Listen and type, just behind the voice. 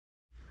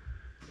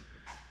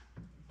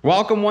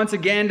Welcome once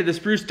again to the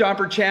Spruce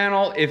Stomper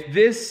channel. If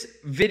this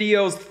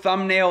video's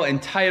thumbnail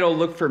and title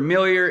look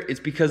familiar, it's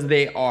because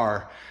they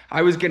are.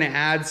 I was gonna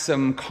add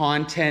some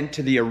content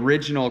to the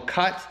original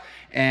cut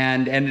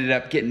and ended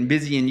up getting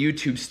busy in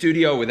YouTube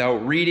Studio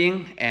without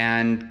reading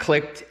and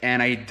clicked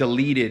and I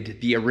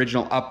deleted the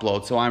original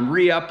upload. So I'm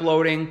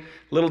re-uploading.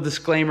 Little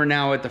disclaimer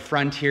now at the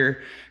front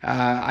here.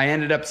 I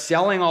ended up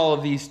selling all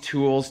of these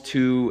tools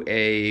to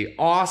an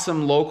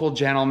awesome local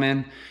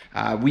gentleman.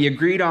 We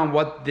agreed on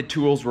what the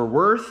tools were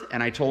worth,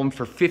 and I told him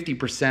for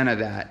 50% of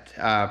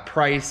that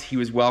price, he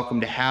was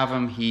welcome to have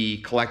them. He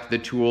collected the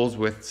tools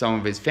with some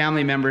of his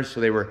family members, so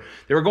they were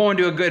going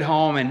to a good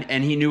home,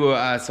 and he knew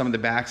some of the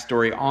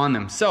backstory on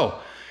them.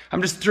 So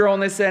I'm just throwing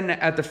this in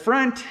at the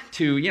front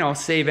to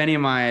save any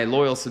of my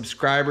loyal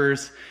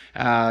subscribers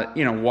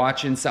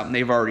watching something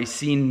they've already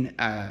seen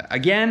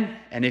again.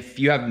 And if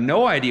you have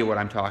no idea what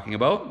I'm talking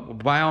about, well,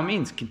 by all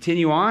means,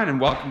 continue on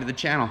and welcome to the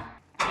channel.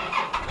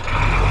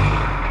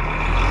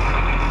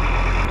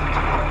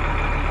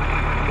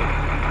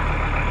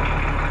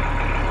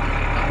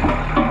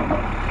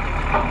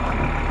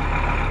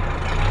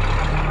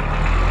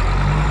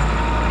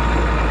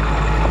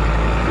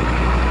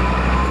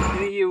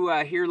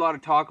 Hear a lot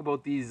of talk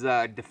about these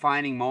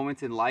defining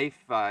moments in life,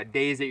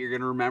 days that you're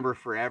going to remember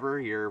forever,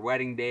 your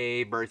wedding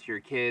day, birth of your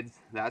kids,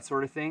 that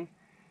sort of thing.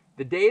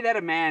 The day that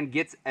a man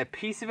gets a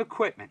piece of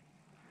equipment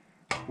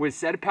with a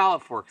set of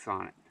pallet forks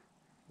on it,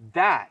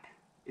 that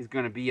is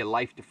going to be a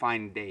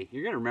life-defining day.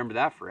 You're going to remember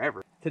that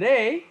forever.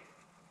 Today,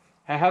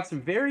 I have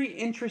some very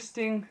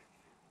interesting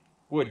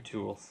wood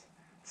tools.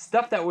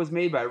 Stuff that was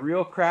made by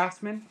real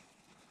craftsmen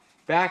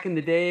back in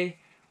the day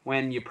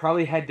when you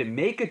probably had to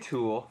make a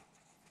tool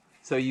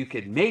so you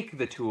could make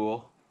the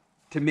tool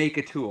to make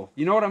a tool.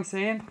 You know what I'm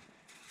saying?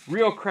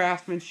 Real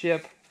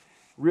craftsmanship,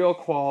 real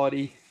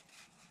quality,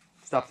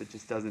 stuff that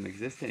just doesn't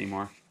exist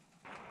anymore.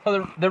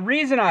 So the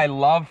reason I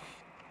love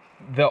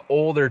the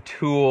older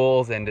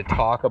tools and to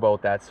talk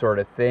about that sort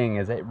of thing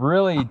is it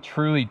really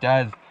truly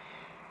does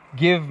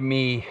give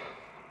me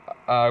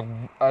I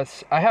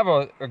have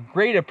a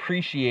great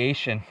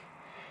appreciation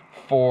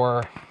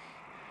for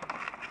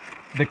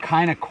the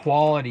kind of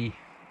quality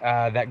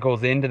that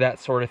goes into that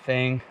sort of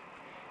thing,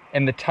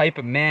 and the type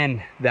of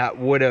men that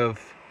would have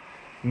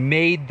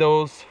made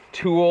those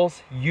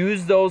tools,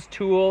 used those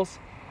tools,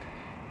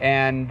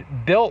 and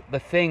built the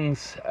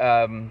things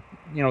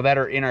that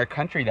are in our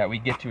country that we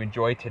get to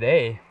enjoy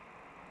today.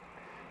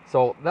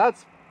 So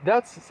that's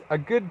a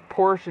good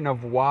portion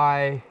of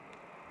why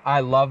I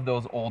love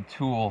those old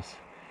tools.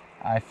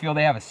 I feel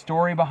they have a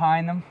story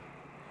behind them.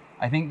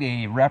 I think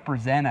they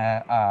represent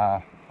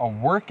a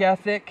work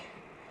ethic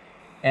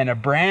and a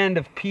brand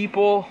of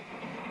people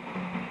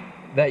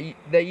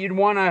that you'd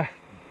want to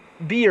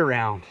be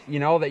around,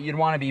 that you'd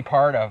want to be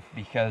part of,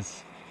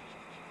 because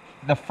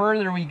the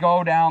further we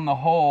go down the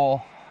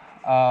hole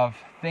of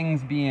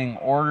things being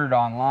ordered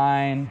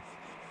online,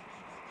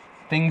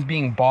 things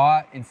being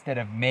bought instead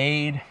of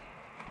made,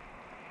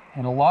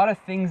 and a lot of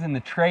things in the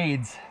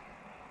trades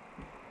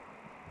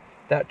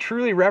that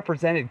truly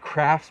represented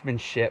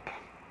craftsmanship,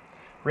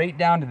 right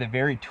down to the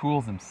very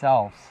tools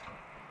themselves,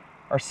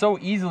 are so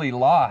easily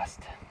lost,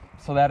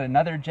 so that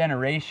another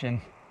generation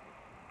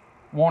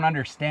won't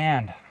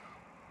understand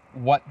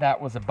what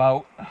that was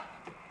about,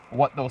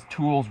 what those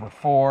tools were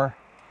for,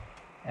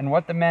 and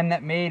what the men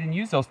that made and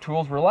used those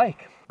tools were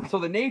like. So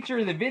the nature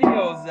of the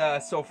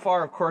videos so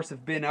far, of course,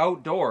 have been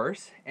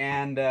outdoors,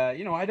 and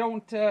I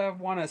don't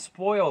want to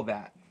spoil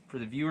that for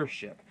the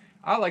viewership.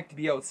 I like to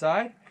be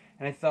outside,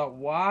 and I thought,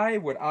 why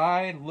would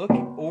I look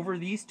over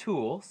these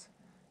tools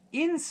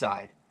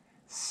inside,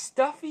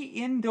 stuffy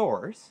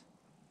indoors,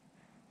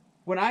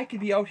 when I could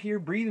be out here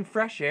breathing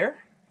fresh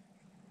air,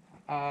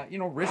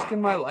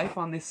 risking my life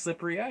on this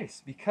slippery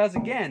ice? Because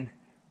again,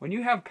 when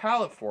you have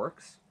pallet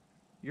forks,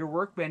 your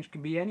workbench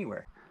can be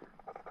anywhere.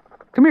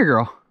 Come here,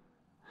 girl.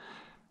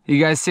 You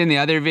guys seen the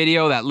other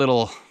video, the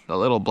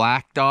little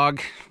black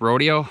dog,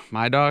 Rodeo,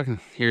 my dog?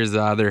 Here's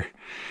the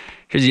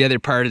other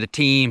part of the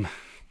team.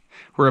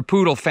 We're a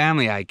poodle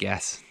family, I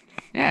guess.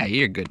 Yeah,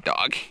 you're a good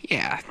dog.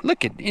 Yeah,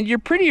 and you're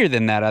prettier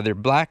than that other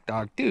black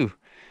dog too.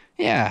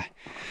 Yeah,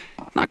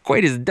 not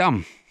quite as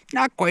dumb.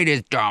 Not quite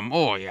as dumb,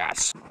 oh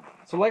yes.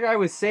 So like I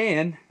was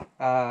saying,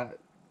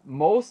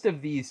 most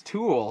of these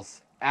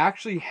tools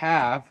actually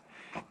have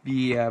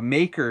the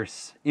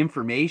maker's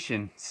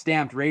information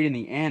stamped right in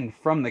the end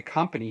from the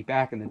company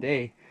back in the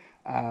day.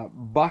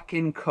 Buck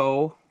 &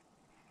 Co.,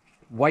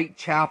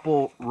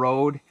 Whitechapel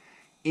Road,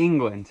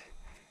 England.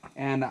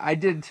 And I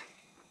did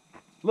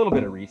a little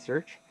bit of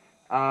research.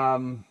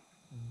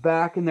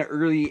 Back in the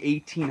early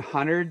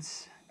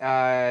 1800s,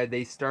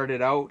 they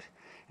started out,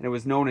 and it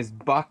was known as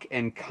Buck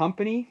 &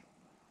 Company.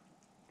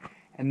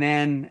 And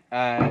then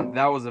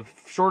that was a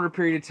shorter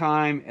period of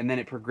time, and then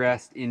it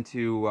progressed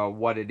into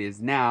what it is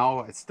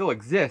now. It still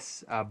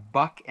exists,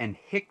 Buck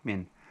 &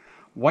 Hickman,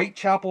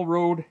 Whitechapel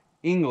Road,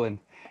 England.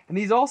 And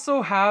these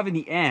also have in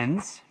the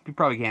ends, you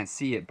probably can't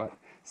see it, but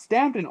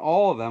stamped in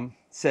all of them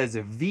says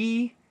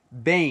V.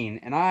 Bain.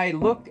 And I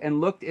looked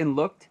and looked and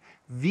looked.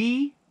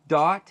 V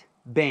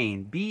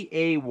Bayne,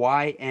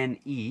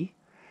 B-A-Y-N-E.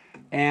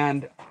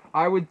 And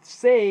I would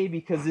say,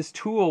 because this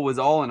tool was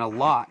all in a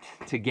lot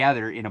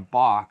together in a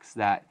box,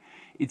 that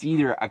it's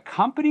either a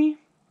company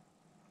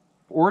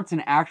or it's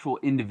an actual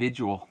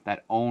individual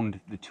that owned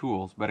the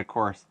tools. But of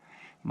course,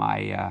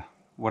 my,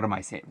 what am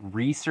I saying,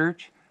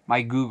 research,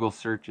 my Google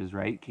searches,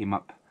 right, came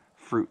up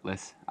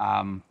fruitless.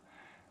 A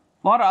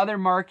lot of other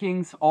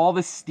markings, all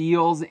the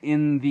steels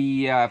in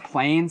the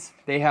planes,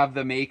 they have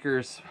the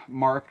maker's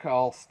mark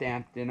all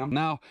stamped in them.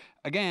 Now,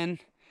 again,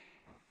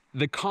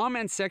 the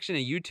comment section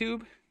of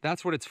YouTube,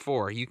 that's what it's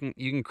for. You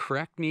can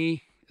correct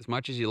me as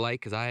much as you like,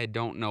 because I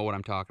don't know what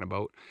I'm talking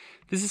about.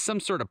 This is some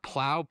sort of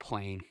plow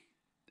plane,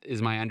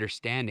 is my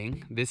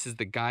understanding. This is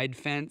the guide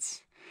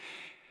fence.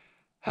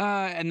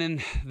 And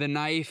then the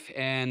knife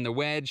and the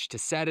wedge to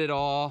set it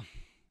all.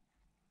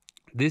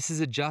 This is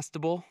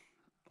adjustable,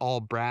 all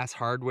brass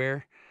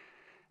hardware.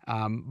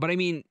 But I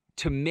mean,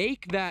 to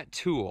make that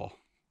tool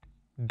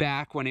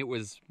back when it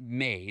was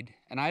made,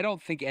 and I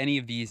don't think any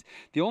of these,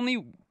 the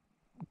only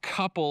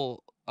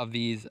couple of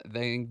these, I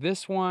think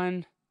this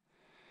one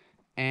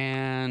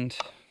and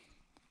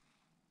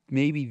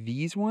maybe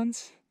these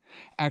ones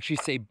actually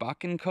say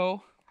Buck &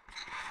 Co.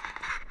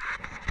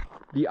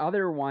 The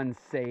other ones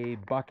say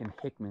Buck and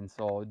Hickman,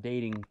 so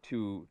dating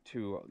to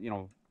you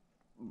know,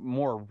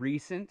 more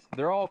recent.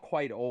 They're all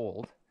quite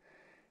old.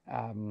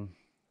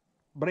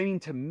 But I mean,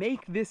 to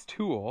make this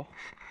tool,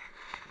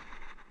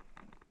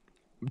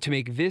 or to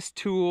make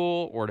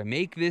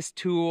this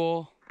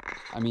tool,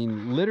 I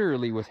mean,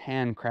 literally was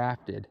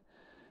handcrafted.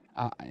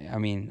 I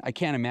mean, I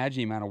can't imagine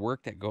the amount of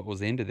work that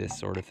goes into this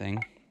sort of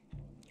thing.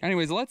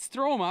 Anyways, let's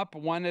throw them up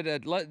one at a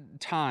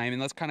time,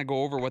 and let's kind of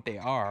go over what they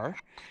are,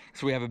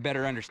 so we have a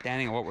better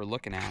understanding of what we're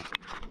looking at.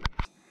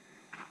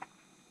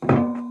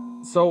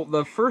 So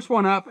the first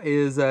one up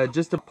is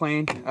just a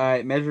plane.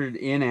 It measured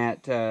in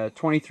at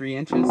 23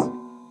 inches.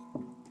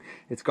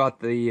 It's got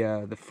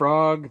the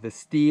frog, the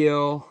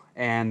steel,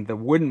 and the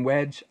wooden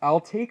wedge. I'll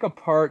take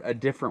apart a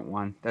different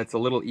one that's a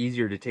little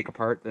easier to take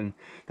apart than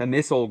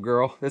this old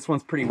girl. This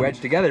one's pretty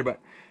wedged together, but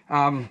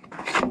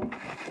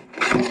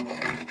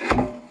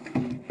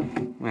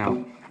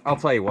well, I'll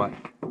tell you what.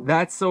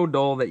 That's so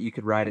dull that you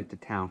could ride it to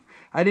town.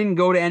 I didn't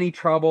go to any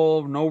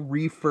trouble, no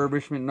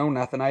refurbishment, no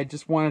nothing. I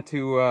just wanted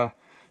to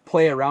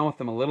play around with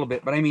them a little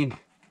bit. But I mean,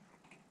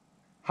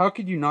 how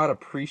could you not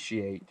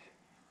appreciate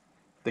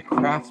the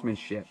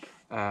craftsmanship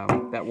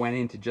that went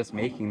into just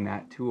making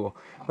that tool?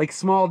 Like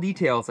small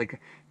details, like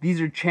these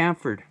are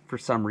chamfered for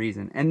some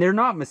reason, and they're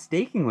not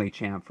mistakenly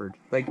chamfered.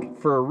 Like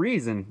for a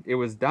reason it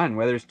was done,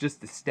 whether it's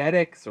just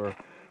aesthetics or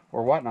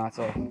whatnot.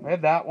 So I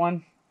have that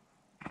one.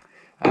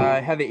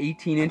 I have the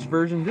 18-inch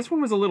version. This one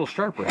was a little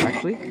sharper,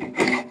 actually.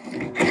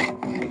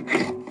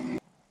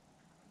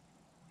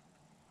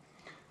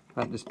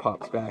 That just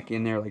pops back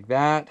in there like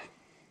that.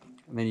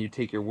 And then you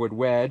take your wood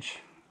wedge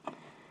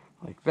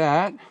like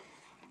that.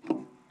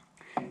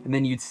 And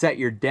then you'd set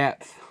your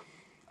depth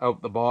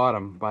out the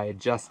bottom by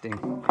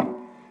adjusting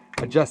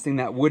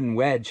that wooden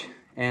wedge,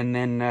 and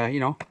then,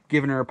 you know,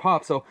 giving her a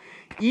pop. So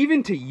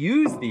even to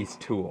use these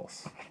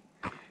tools,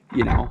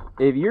 you know,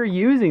 if you're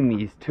using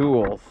these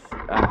tools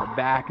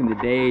back in the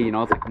day, you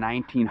know, it's like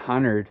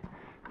 1900,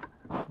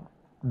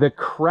 the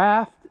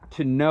craft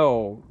to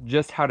know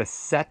just how to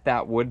set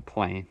that wood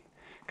plane,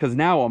 because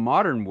now a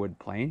modern wood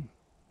plane,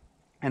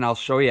 and I'll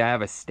show you, I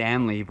have a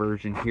Stanley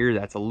version here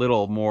that's a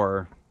little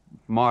more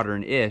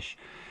modern-ish.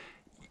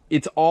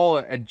 It's all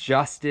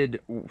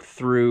adjusted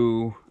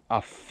through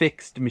a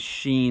fixed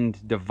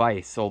machined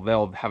device. So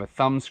they'll have a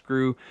thumb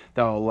screw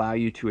that'll allow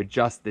you to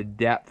adjust the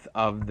depth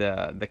of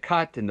the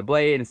cut and the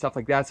blade and stuff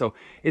like that. So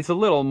it's a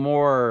little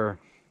more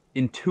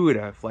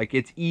intuitive, like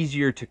it's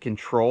easier to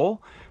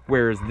control.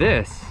 Whereas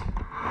this,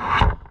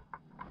 I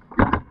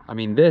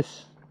mean,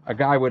 this, a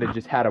guy would have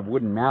just had a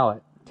wooden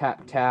mallet,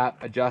 tap,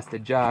 tap, adjust,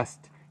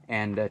 adjust,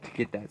 and to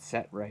get that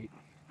set right.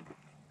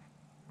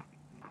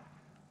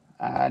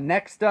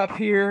 Next up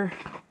here,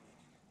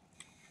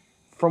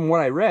 from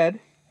what I read,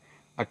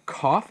 a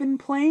coffin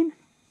plane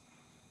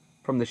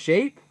from the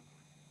shape.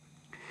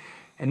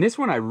 And this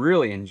one I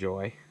really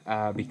enjoy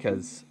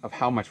because of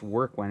how much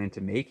work went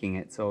into making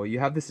it. So you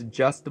have this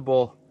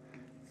adjustable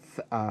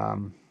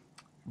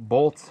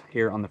bolt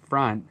here on the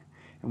front,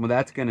 and what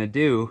that's going to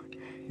do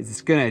is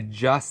it's going to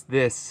adjust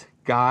this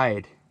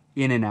guide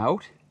in and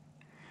out,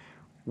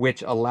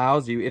 which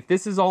allows you, if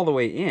this is all the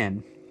way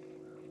in,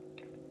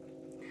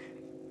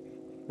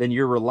 then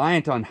you're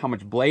reliant on how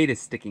much blade is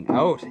sticking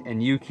out,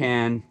 and you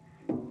can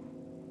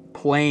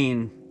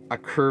plane a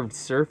curved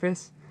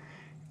surface.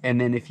 And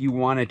then if you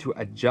wanted to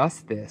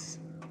adjust this,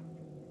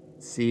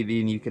 see,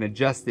 then you can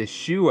adjust this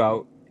shoe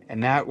out,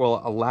 and that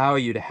will allow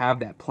you to have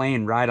that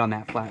plane right on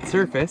that flat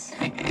surface,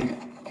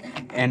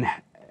 and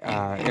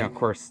you know, of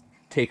course,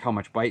 take how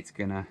much bite's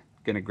gonna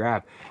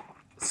grab.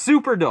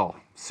 Super dull,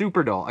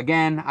 super dull.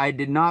 Again, I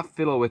did not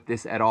fiddle with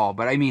this at all,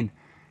 but I mean,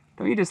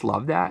 don't you just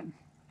love that?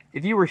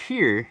 If you were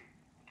here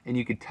and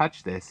you could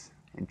touch this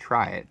and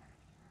try it,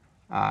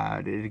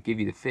 it'd give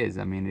you the fizz.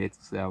 I mean,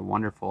 it's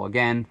wonderful.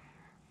 Again,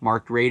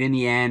 marked right in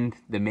the end,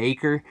 the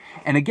maker.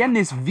 And again,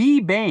 this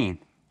V-Bane,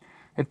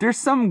 if there's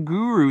some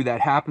guru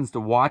that happens to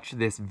watch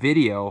this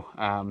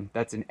video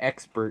that's an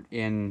expert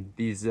in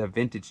these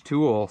vintage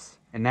tools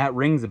and that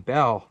rings a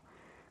bell,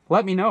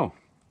 let me know.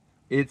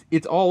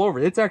 It's all over.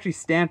 It's actually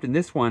stamped in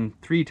this one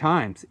 3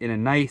 times in a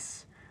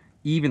nice,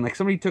 even, like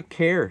somebody took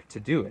care to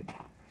do it.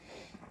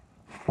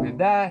 And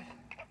that,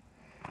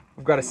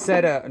 we've got a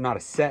set of, not a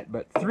set,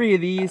 but 3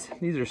 of these.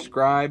 These are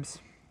scribes.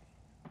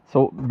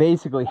 So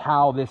basically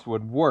how this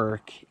would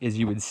work is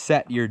you would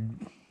set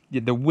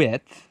the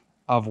width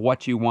of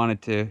what you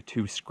wanted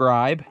to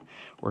scribe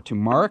or to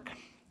mark.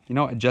 You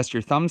know, adjust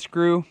your thumb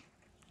screw.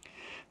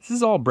 This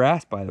is all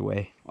brass, by the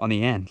way, on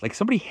the end. Like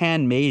somebody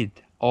handmade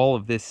all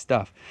of this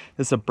stuff.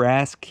 This is a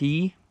brass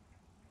key,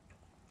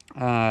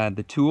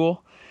 the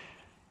tool.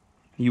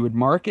 You would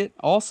mark it.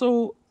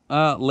 Also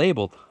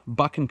labeled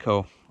Buck &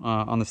 Co.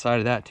 On the side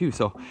of that too.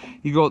 So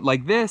you go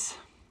like this,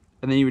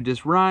 and then you would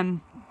just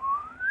run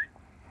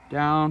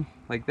down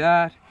like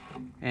that,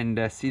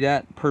 and see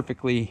that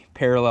perfectly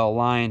parallel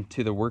line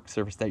to the work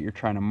surface that you're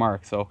trying to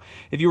mark. So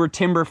if you were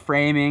timber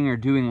framing or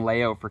doing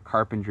layout for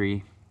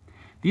carpentry,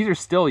 these are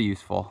still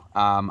useful.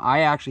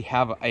 I actually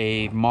have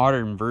a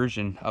modern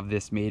version of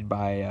this made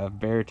by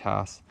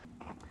Veritas.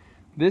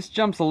 This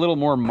jump's a little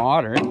more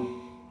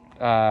modern.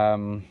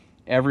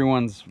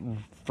 Everyone's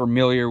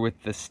familiar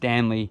with the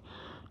Stanley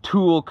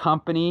Tool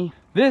Company.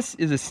 This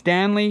is a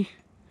Stanley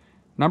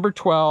number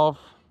 12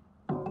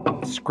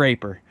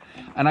 scraper.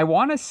 And I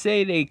want to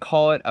say they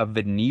call it a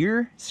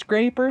veneer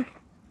scraper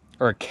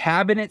or a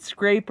cabinet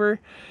scraper.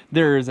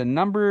 There's a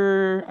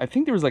number, I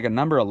think there was like a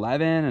number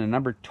 11 and a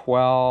number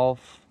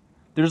 12.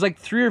 There's like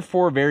 3 or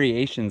 4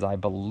 variations, I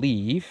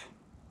believe.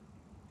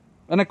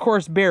 And of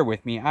course, bear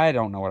with me, I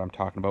don't know what I'm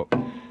talking about.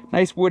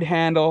 Nice wood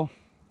handle,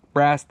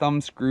 brass thumb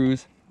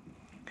screws.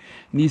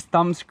 And these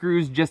thumb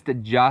screws just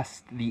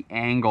adjust the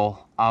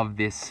angle of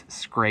this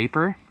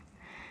scraper.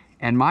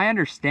 And my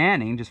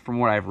understanding, just from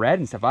what I've read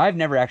and stuff, I've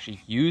never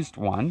actually used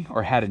one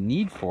or had a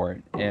need for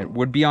it. It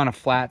would be on a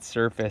flat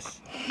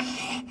surface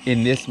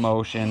in this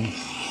motion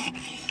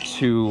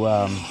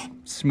to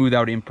smooth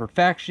out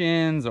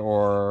imperfections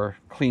or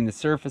clean the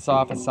surface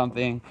off of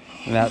something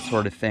and that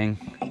sort of thing.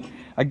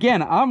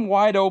 Again, I'm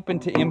wide open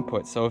to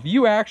input. So if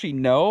you actually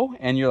know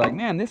and you're like,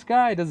 man, this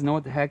guy doesn't know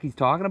what the heck he's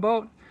talking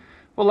about,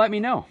 well, let me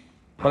know.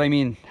 But I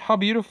mean, how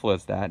beautiful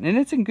is that? And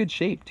it's in good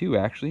shape too,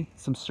 actually.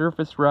 Some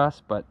surface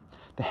rust, but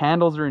the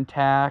handles are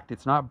intact.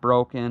 It's not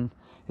broken.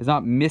 It's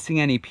not missing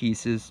any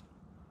pieces.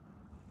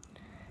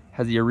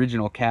 Has the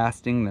original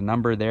casting, the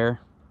number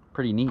there.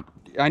 Pretty neat.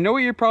 I know what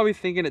you're probably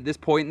thinking at this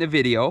point in the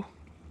video.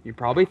 You're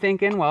probably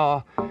thinking,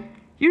 well,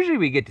 usually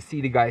we get to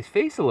see the guy's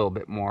face a little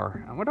bit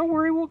more. Well, don't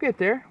worry, we'll get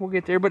there. We'll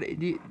get there. But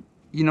you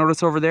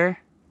notice over there?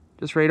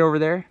 Just right over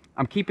there?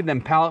 I'm keeping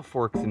them pallet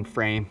forks in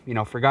frame, you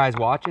know, for guys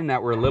watching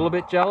that were a little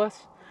bit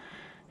jealous.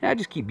 Yeah,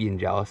 just keep being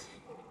jealous.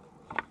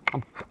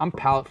 I'm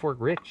pallet fork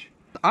rich.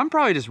 I'm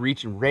probably just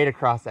reaching right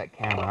across that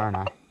camera, aren't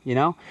I? You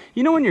know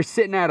when you're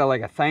sitting at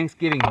like a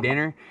Thanksgiving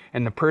dinner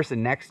and the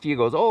person next to you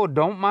goes, oh,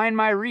 don't mind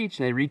my reach,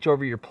 and they reach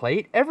over your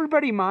plate.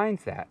 Everybody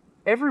minds that.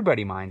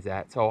 Everybody minds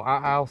that. So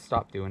I'll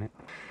stop doing it.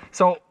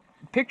 So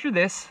picture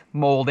this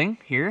molding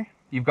here.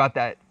 You've got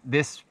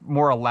this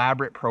more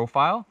elaborate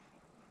profile.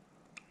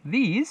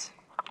 These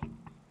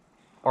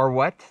are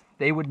what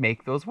they would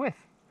make those with.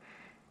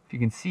 If you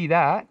can see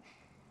that,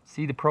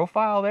 see the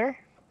profile there?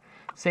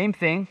 Same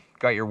thing.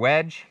 Got your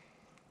wedge.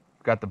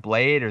 Got the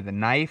blade or the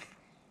knife.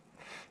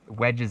 The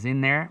wedge is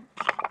in there.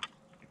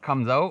 It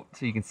comes out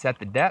so you can set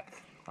the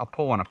depth. I'll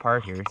pull one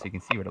apart here so you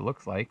can see what it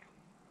looks like.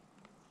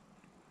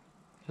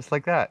 Just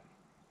like that.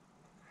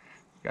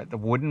 Got the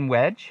wooden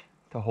wedge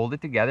to hold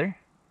it together.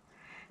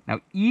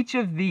 Now each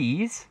of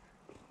these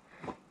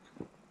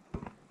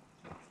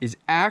is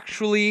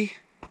actually,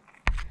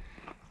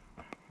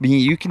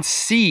 you can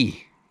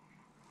see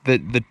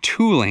the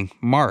tooling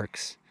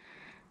marks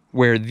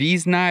where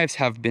these knives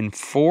have been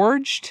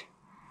forged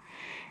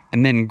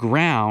and then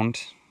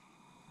ground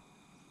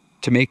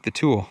to make the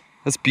tool.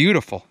 That's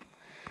beautiful.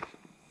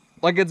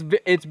 Like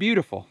it's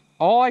beautiful.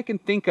 All I can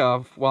think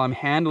of while I'm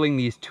handling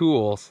these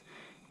tools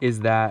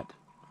is that,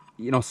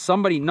 you know,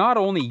 somebody not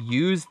only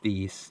used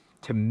these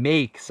to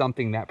make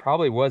something that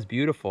probably was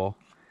beautiful,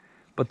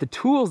 but the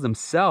tools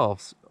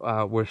themselves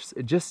were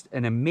just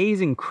an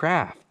amazing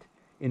craft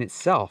in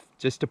itself,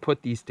 just to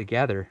put these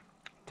together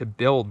to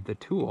build the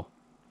tool.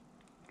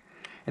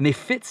 And they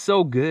fit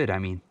so good. I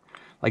mean,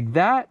 like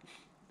that,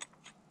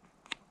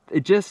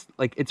 it just,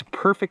 like, it's a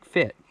perfect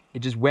fit. It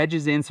just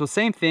wedges in. So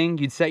same thing,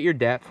 you'd set your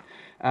depth.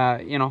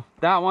 You know,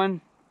 that one,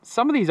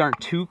 some of these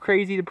aren't too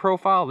crazy to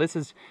profile. This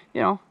is,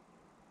 you know,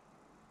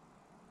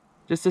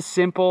 just a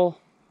simple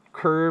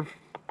curve.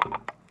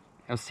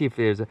 Let's see if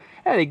there's a,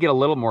 yeah, they get a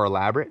little more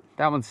elaborate.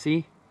 That one,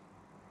 see?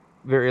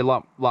 Very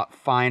lot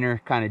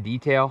finer kind of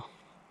detail.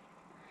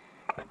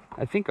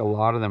 I think a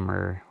lot of them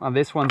are, well,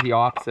 this one's the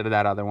opposite of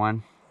that other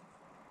one.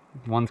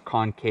 One's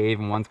concave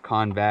and one's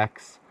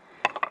convex.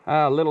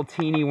 A little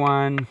teeny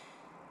one.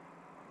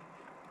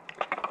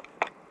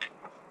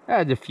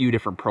 a few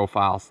different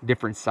profiles,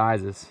 different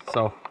sizes.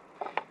 So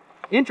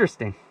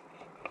interesting.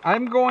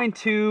 I'm going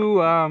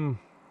to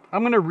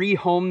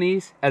rehome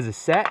these as a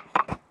set.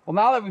 Well,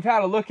 now that we've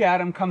had a look at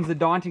them comes the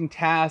daunting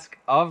task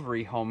of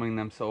rehoming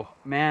them. So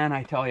man,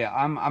 I tell you,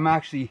 I'm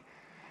actually,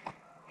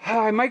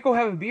 I might go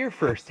have a beer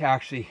first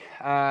actually.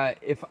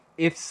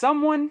 If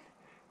someone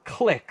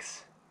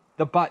clicks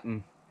the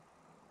button,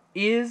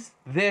 is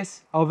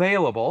this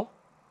available,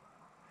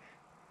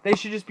 they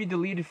should just be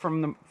deleted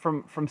from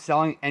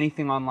selling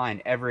anything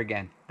online ever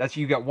again. That's,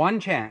 you get one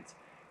chance.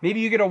 Maybe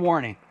you get a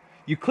warning.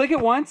 You click it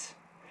once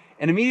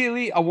and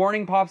immediately a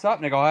warning pops up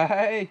and they go,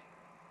 hey,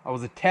 that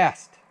was a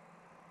test.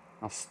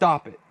 Now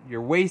stop it.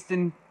 You're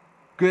wasting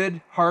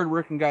good,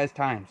 hard-working guys'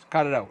 time. So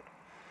cut it out.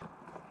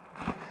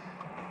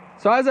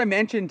 So as I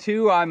mentioned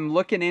too, I'm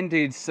looking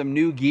into some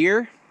new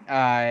gear.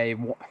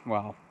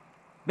 Well,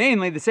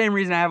 mainly the same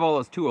reason I have all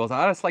those tools.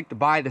 I just like to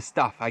buy the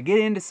stuff. I get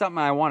into something,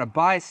 I want to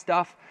buy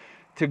stuff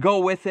to go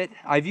with it.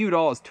 I view it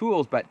all as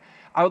tools, but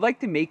I would like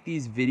to make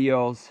these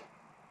videos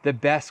the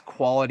best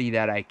quality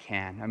that I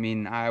can. I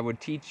mean, I would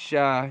teach,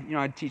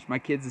 I'd teach my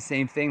kids the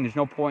same thing. There's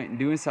no point in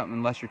doing something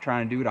unless you're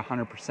trying to do it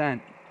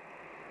 100%.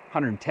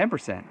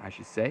 110%, I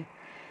should say.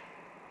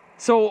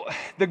 So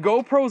the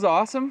GoPro's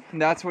awesome,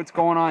 and that's what's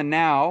going on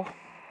now.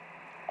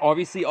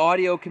 Obviously,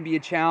 audio can be a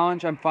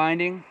challenge, I'm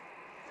finding.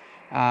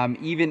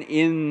 Even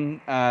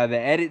in the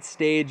edit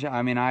stage,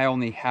 I mean, I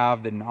only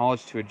have the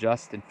knowledge to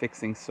adjust and fix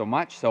things so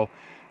much. So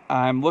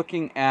I'm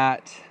looking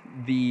at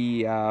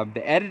the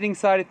editing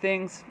side of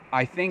things.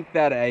 I think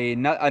that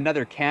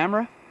another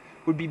camera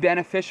would be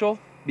beneficial,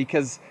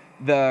 because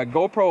the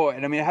GoPro,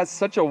 and I mean, it has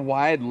such a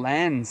wide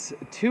lens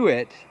to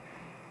it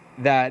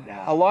that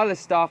a lot of the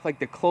stuff, like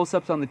the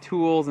close-ups on the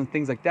tools and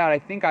things like that, I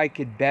think I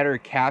could better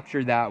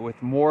capture that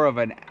with more of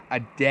a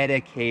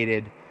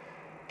dedicated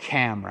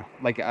camera,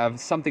 like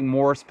something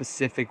more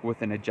specific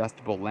with an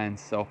adjustable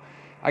lens. So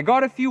I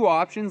got a few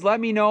options. Let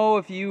me know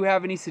if you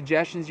have any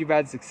suggestions you've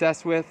had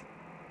success with.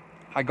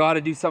 I got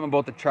to do something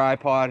about the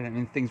tripod. I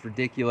mean, thing's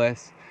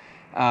ridiculous.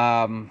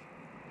 And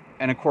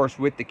of course,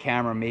 with the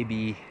camera,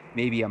 maybe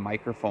a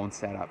microphone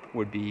setup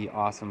would be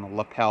awesome. A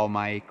lapel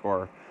mic,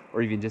 or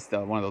even just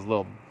one of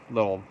those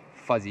little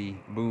fuzzy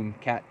boom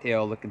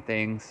cattail looking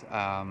things.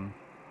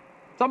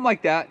 Something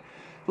like that.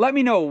 Let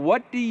me know,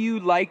 what do you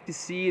like to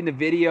see in the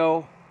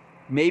video?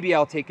 Maybe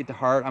I'll take it to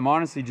heart. I'm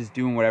honestly just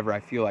doing whatever I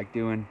feel like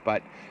doing.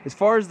 But as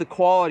far as the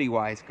quality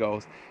wise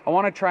goes, I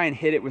want to try and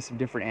hit it with some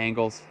different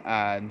angles.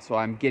 So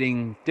I'm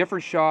getting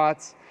different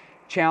shots,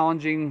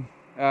 challenging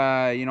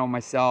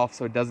myself,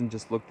 so it doesn't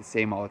just look the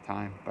same all the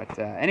time. But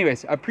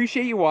anyways, I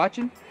appreciate you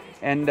watching,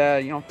 and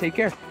take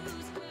care.